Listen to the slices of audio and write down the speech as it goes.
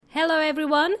Hello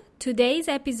everyone, today's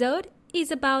episode is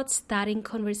about starting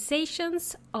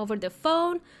conversations over the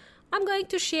phone. I'm going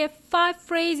to share 5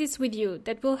 phrases with you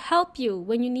that will help you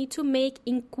when you need to make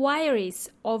inquiries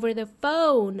over the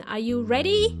phone. Are you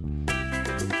ready?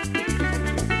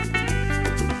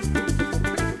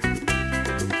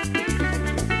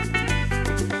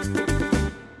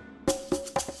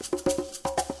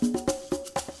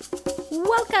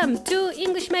 Welcome to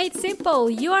English Made Simple.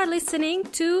 You are listening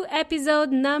to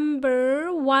episode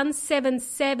number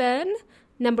 177,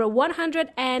 number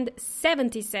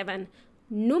 177,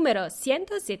 número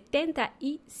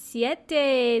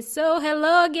 177. So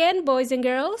hello again, boys and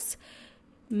girls.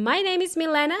 My name is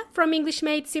Milena from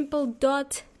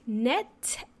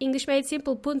EnglishMadeSimple.net,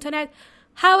 EnglishMadeSimple.net.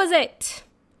 How is it?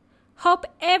 Hope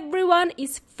everyone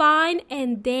is fine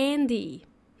and dandy.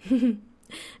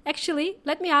 Actually,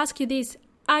 let me ask you this.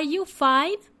 Are you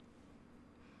fine?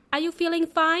 Are you feeling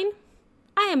fine?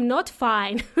 I am not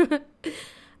fine.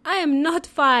 I am not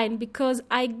fine because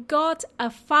I got a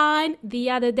fine the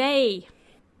other day.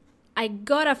 I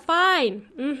got a fine.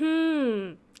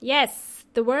 Yes,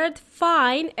 the word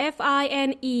fine,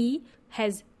 F-I-N-E,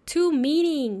 has 2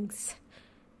 meanings.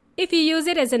 If you use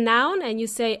it as a noun and you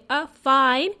say a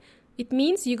fine, it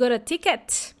means you got a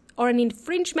ticket or an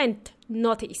infringement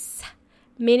notice,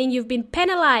 meaning you've been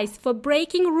penalized for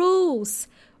breaking rules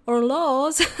or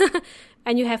laws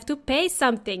and you have to pay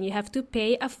something. You have to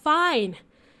pay a fine.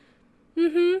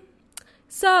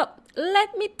 So,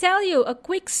 let me tell you a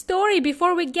quick story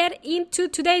before we get into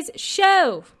today's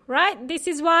show, right? This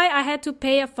is why I had to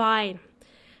pay a fine.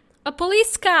 A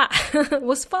police car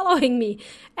was following me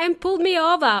and pulled me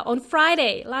over on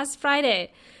last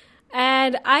Friday.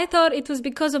 And I thought it was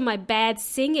because of my bad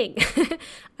singing.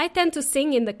 I tend to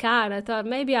sing in the car, and I thought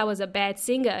maybe I was a bad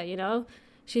singer, you know.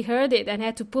 She heard it and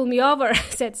had to pull me over.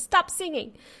 Said, stop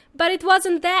singing. But it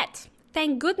wasn't that.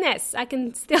 Thank goodness I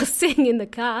can still sing in the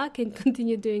car. I can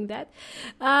continue doing that.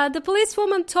 The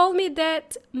policewoman told me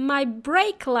that my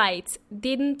brake lights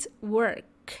didn't work.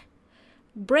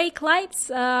 Brake lights,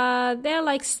 they're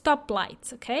like stop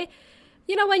lights, okay?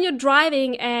 You know, when you're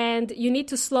driving and you need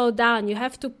to slow down, you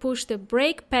have to push the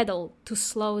brake pedal to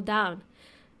slow down.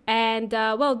 And,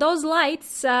 those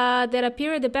lights that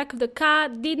appear at the back of the car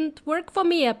didn't work for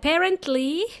me,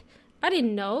 apparently. I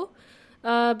didn't know,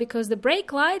 because the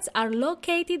brake lights are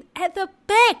located at the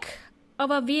back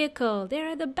of a vehicle. They're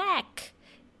at the back.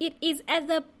 It is at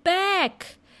the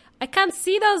back. I can't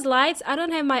see those lights. I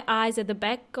don't have my eyes at the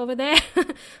back over there.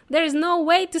 There is no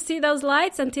way to see those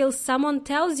lights until someone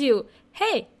tells you,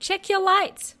 hey, check your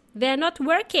lights. They're not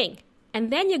working.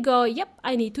 And then you go, yep,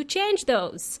 I need to change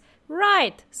those.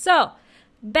 Right. So,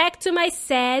 back to my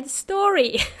sad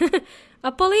story.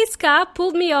 A police car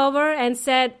pulled me over and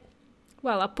said,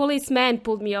 a policeman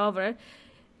pulled me over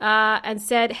and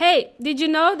said, hey, did you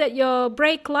know that your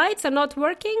brake lights are not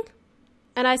working?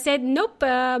 And I said, nope,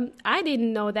 I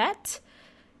didn't know that.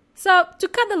 So, to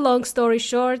cut the long story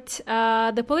short,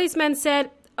 the policeman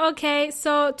said, okay,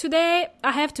 so today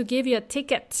I have to give you a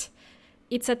ticket.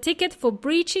 It's a ticket for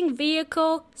breaching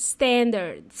vehicle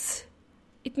standards.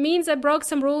 It means I broke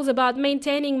some rules about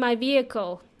maintaining my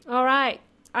vehicle. All right.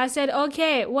 I said,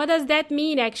 okay, what does that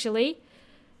mean actually?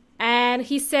 And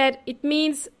he said, it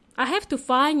means I have to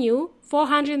fine you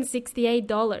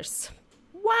 $468.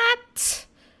 What?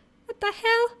 What the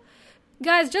hell?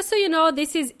 Guys, just so you know,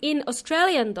 this is in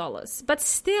Australian dollars. But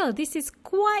still, this is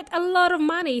quite a lot of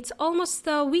money. It's almost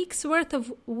a week's worth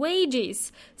of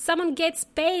wages. Someone gets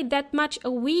paid that much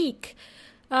a week.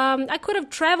 I could have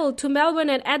traveled to Melbourne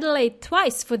and Adelaide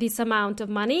twice for this amount of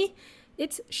money.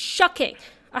 It's shocking.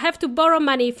 I have to borrow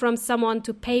money from someone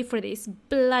to pay for this.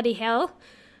 Bloody hell.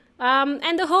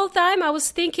 And the whole time I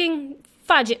was thinking,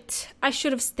 fudge it. I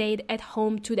should have stayed at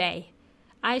home today.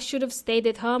 I should have stayed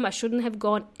at home. I shouldn't have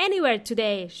gone anywhere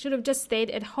today. Should have just stayed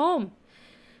at home.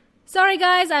 Sorry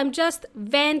guys, I'm just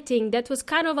venting. That was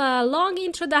kind of a long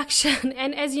introduction.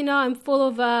 And as you know, I'm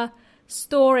full of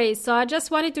stories. So I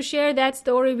just wanted to share that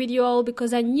story with you all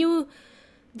because I knew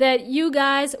that you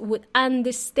guys would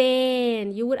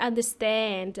understand. You would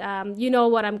understand. You know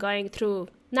what I'm going through.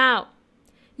 Now,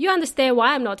 you understand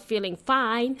why I'm not feeling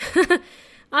fine.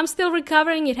 I'm still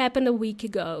recovering. It happened a week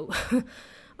ago.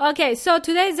 Okay, so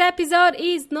today's episode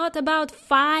is not about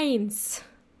fines.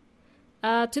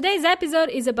 Today's episode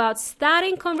is about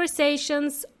starting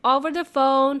conversations over the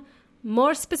phone.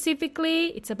 More specifically,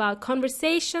 it's about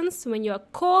conversations when you're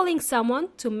calling someone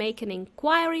to make an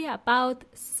inquiry about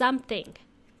something.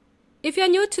 If you're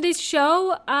new to this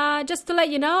show, just to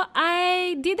let you know,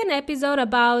 I did an episode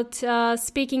about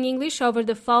speaking English over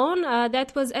the phone.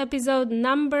 That was episode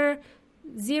number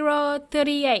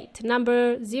 038,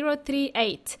 number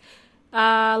 038.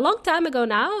 A long time ago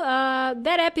now,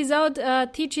 that episode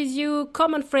teaches you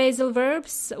common phrasal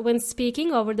verbs when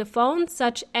speaking over the phone,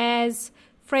 such as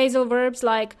phrasal verbs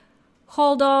like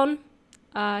hold on,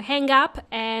 hang up,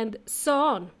 and so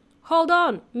on. Hold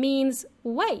on means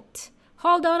wait.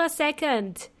 Hold on a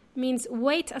second means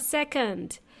wait a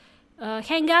second.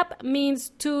 Hang up means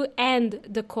to end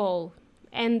the call.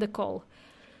 End the call.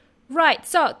 Right,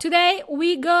 so today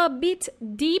we go a bit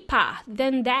deeper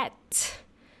than that.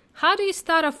 How do you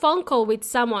start a phone call with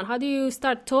someone? How do you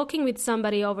start talking with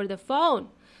somebody over the phone?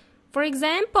 For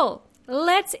example,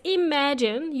 let's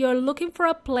imagine you're looking for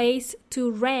a place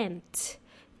to rent.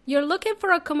 You're looking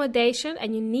for accommodation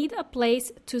and you need a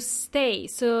place to stay.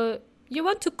 So you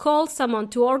want to call someone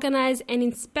to organize an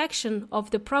inspection of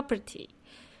the property.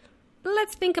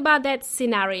 Let's think about that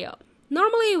scenario.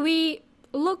 Normally we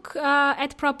look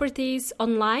at properties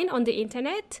online on the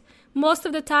internet. Most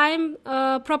of the time,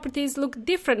 properties look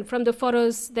different from the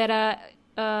photos that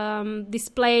are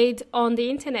displayed on the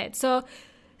internet. So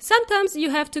sometimes you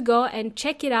have to go and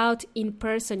check it out in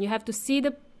person. You have to see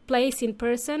the place in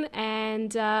person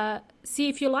and see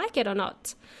if you like it or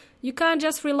not. You can't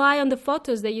just rely on the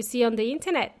photos that you see on the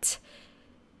internet.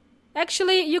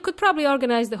 Actually, you could probably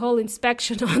organize the whole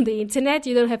inspection on the internet.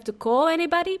 You don't have to call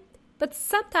anybody. But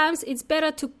sometimes it's better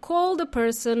to call the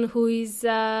person who is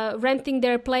renting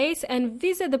their place and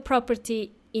visit the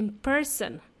property in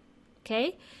person,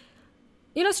 okay?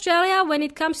 In Australia, when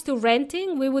it comes to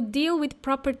renting, we would deal with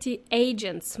property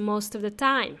agents most of the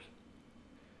time.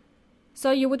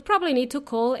 So you would probably need to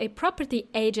call a property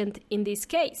agent in this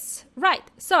case. Right,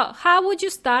 so how would you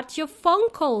start your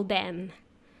phone call then?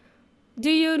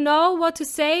 Do you know what to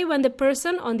say when the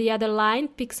person on the other line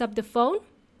picks up the phone?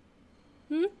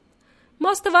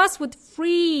 Most of us would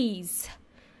freeze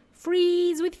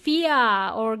with fear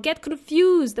or get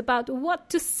confused about what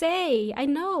to say. I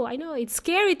know, it's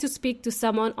scary to speak to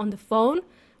someone on the phone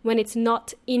when it's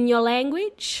not in your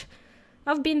language.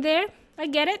 I've been there, I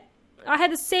get it. I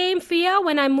had the same fear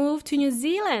when I moved to New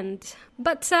Zealand.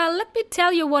 But let me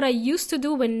tell you what I used to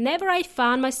do whenever I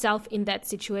found myself in that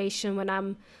situation, when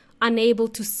I'm unable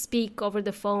to speak over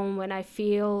the phone, when I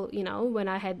feel, when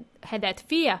I had that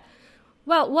fear.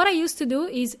 Well, what I used to do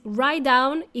is write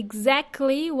down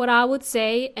exactly what I would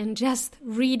say and just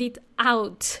read it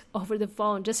out over the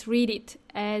phone. Just read it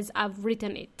as I've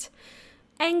written it.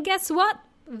 And guess what?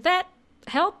 That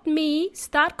helped me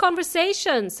start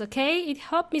conversations, okay? It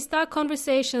helped me start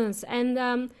conversations. And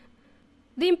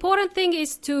the important thing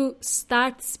is to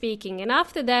start speaking. And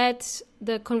after that,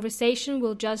 the conversation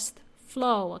will just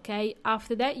flow, okay?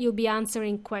 After that, you'll be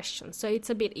answering questions. So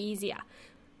it's a bit easier.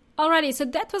 Alrighty, so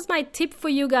that was my tip for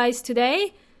you guys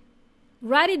today.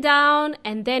 Write it down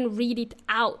and then read it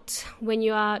out when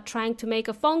you are trying to make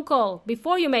a phone call,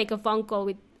 before you make a phone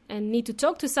call and need to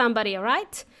talk to somebody,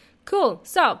 alright? Cool.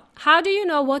 So, how do you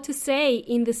know what to say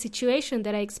in the situation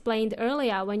that I explained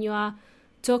earlier when you are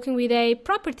talking with a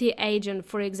property agent,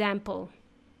 for example?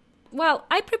 Well,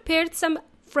 I prepared some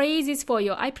phrases for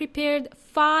you. I prepared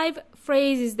 5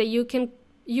 phrases that you can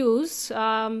use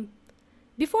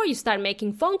before you start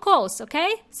making phone calls,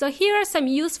 okay? So here are some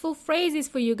useful phrases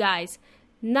for you guys.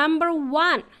 Number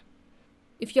 1,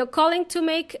 if you're calling to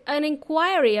make an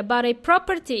inquiry about a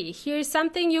property, here's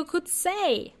something you could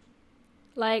say.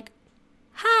 Like,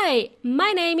 hi,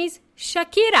 my name is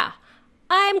Shakira.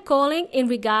 I'm calling in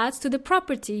regards to the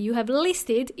property you have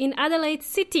listed in Adelaide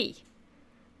City.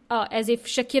 Oh, as if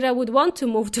Shakira would want to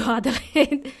move to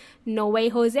Adelaide. No way,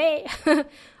 Jose.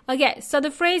 Okay, so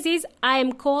the phrase is, I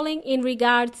am calling in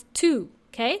regards to,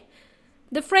 okay?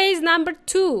 The phrase number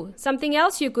 2, something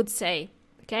else you could say,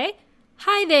 okay?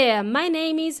 Hi there, my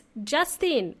name is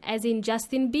Justin, as in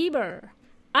Justin Bieber.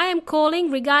 I am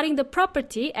calling regarding the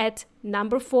property at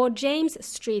number 4 James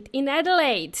Street in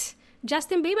Adelaide.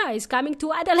 Justin Bieber is coming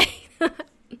to Adelaide.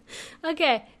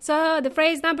 Okay, so the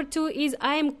phrase number 2 is,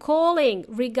 I am calling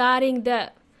regarding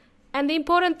the... And the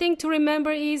important thing to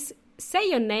remember is, say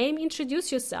your name,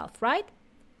 introduce yourself, right?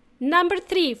 Number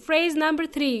 3, phrase number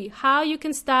 3, how you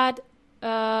can start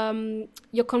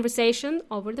your conversation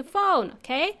over the phone,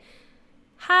 okay?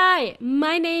 Hi,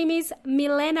 my name is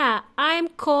Milena. I'm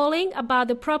calling about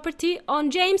the property on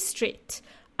James Street.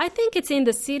 I think it's in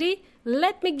the city.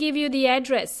 Let me give you the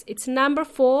address. It's number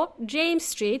 4 James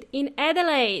Street in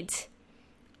Adelaide.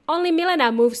 Only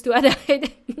Milena moves to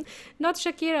Adelaide, not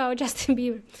Shakira or Justin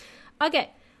Bieber.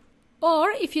 Okay.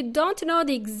 Or if you don't know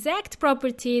the exact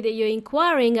property that you're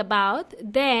inquiring about,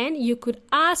 then you could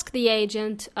ask the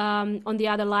agent on the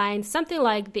other line something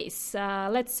like this.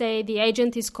 Let's say the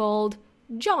agent is called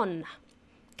John.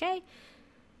 Okay?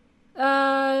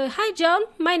 Hi John,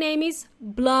 my name is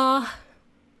blah.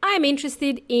 I'm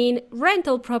interested in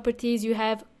rental properties you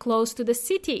have close to the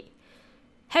city.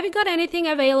 Have you got anything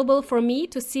available for me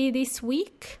to see this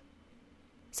week?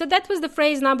 So that was the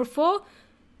phrase number 4.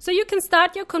 So you can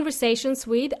start your conversations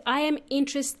with I am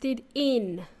interested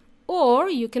in. Or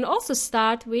you can also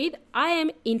start with I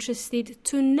am interested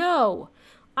to know.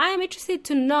 I am interested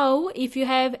to know if you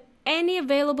have any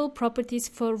available properties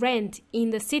for rent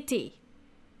in the city.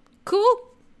 Cool?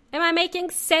 Am I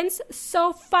making sense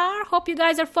so far? Hope you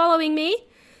guys are following me.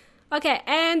 Okay,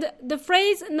 and the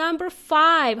phrase number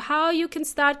 5, how you can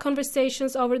start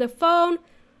conversations over the phone.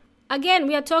 Again,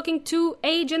 we are talking to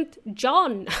Agent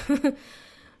John.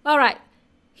 All right,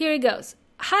 here it goes.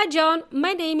 Hi John,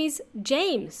 my name is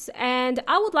James and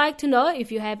I would like to know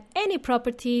if you have any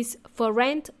properties for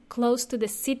rent close to the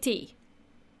city.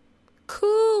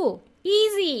 Cool,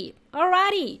 easy.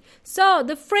 Alrighty, so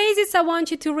the phrases I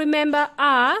want you to remember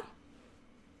are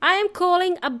I am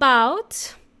calling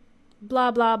about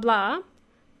blah blah blah.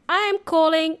 I am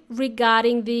calling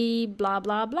regarding the blah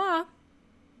blah blah.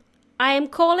 I am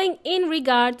calling in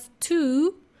regards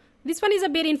to. This one is a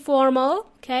bit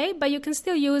informal, okay, but you can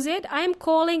still use it. I am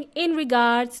calling in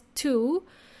regards to,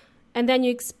 and then you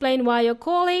explain why you're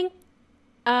calling.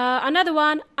 Another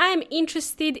one, I am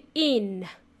interested in.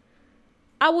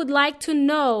 I would like to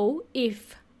know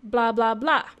if blah, blah,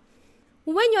 blah.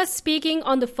 When you're speaking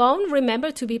on the phone, remember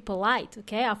to be polite,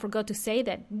 okay? I forgot to say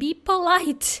that. Be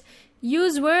polite.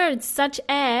 Use words such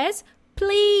as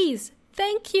please,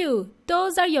 thank you.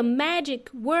 Those are your magic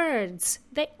words.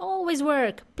 They always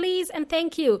work. Please and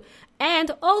thank you. And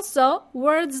also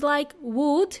words like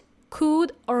would,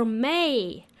 could, or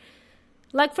may.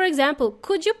 Like for example,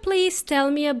 could you please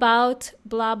tell me about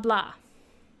blah, blah?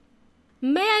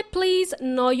 May I please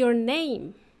know your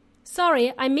name?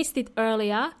 Sorry, I missed it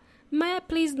earlier. May I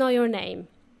please know your name?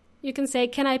 You can say,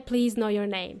 can I please know your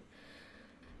name?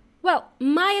 Well,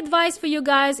 my advice for you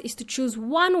guys is to choose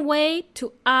one way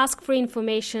to ask for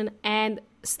information and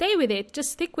stay with it.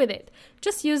 Just stick with it.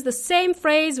 Just use the same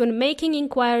phrase when making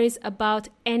inquiries about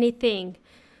anything.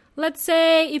 Let's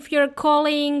say if you're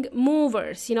calling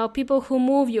movers, people who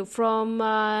move you from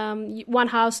one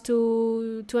house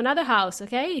to another house,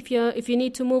 okay? If you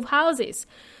need to move houses,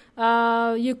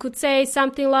 you could say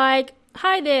something like,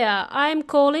 hi there, I'm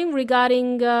calling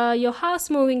regarding your house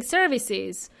moving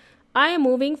services. I am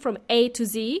moving from A to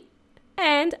Z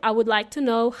and I would like to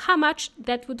know how much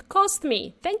that would cost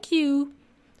me. Thank you.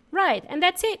 Right, and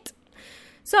that's it.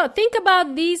 So think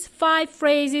about these 5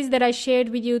 phrases that I shared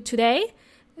with you today.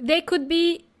 They could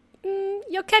be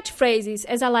your catchphrases,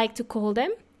 as I like to call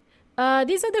them.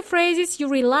 These are the phrases you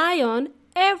rely on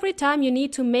every time you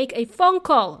need to make a phone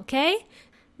call, okay?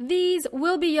 These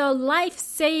will be your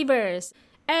lifesavers.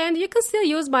 And you can still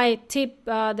use my tip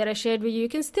that I shared with you. You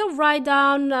can still write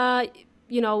down,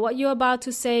 what you're about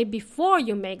to say before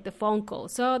you make the phone call.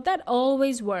 So that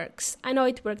always works. I know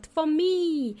it worked for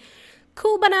me.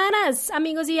 Cool bananas,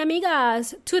 amigos y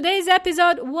amigas. Today's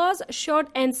episode was short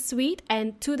and sweet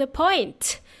and to the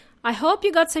point. I hope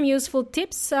you got some useful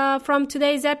tips from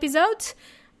today's episode.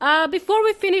 Before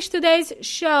we finish today's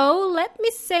show, let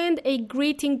me send a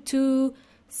greeting to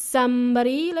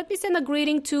somebody. Let me send a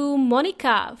greeting to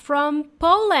Monica from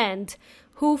Poland,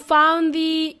 who found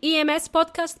the EMS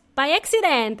podcast by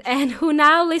accident and who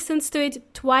now listens to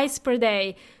it twice per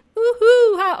day.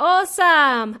 Woohoo! How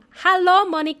awesome! Hello,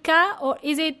 Monica, or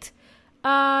is it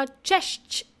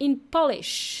cześć in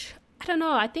Polish? I don't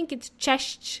know. I think it's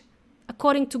cześć.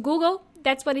 According to Google,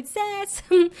 that's what it says.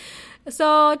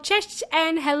 So, cześć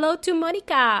and hello to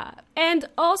Monica. And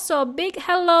also, big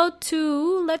hello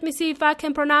to, let me see if I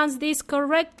can pronounce this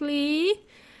correctly,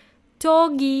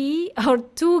 Togi, or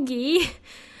Tugi.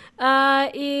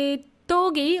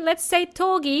 Togi, let's say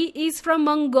Togi is from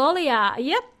Mongolia.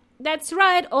 Yep. That's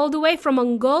right, all the way from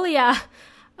Mongolia.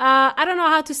 I don't know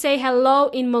how to say hello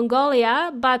in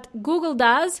Mongolia, but Google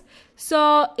does.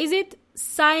 So is it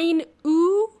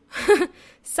Sain-u?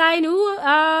 Sain-u?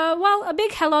 Well, a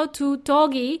big hello to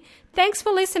Togi. Thanks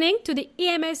for listening to the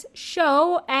EMS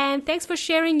show and thanks for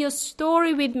sharing your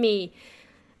story with me.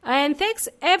 And thanks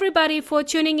everybody for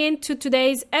tuning in to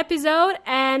today's episode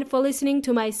and for listening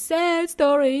to my sad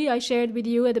story I shared with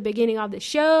you at the beginning of the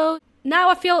show.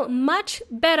 Now I feel much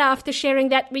better after sharing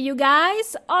that with you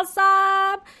guys.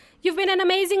 Awesome! You've been an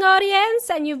amazing audience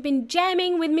and you've been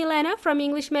jamming with Milena from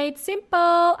English Made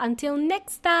Simple. Until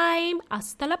next time,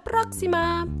 hasta la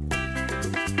próxima!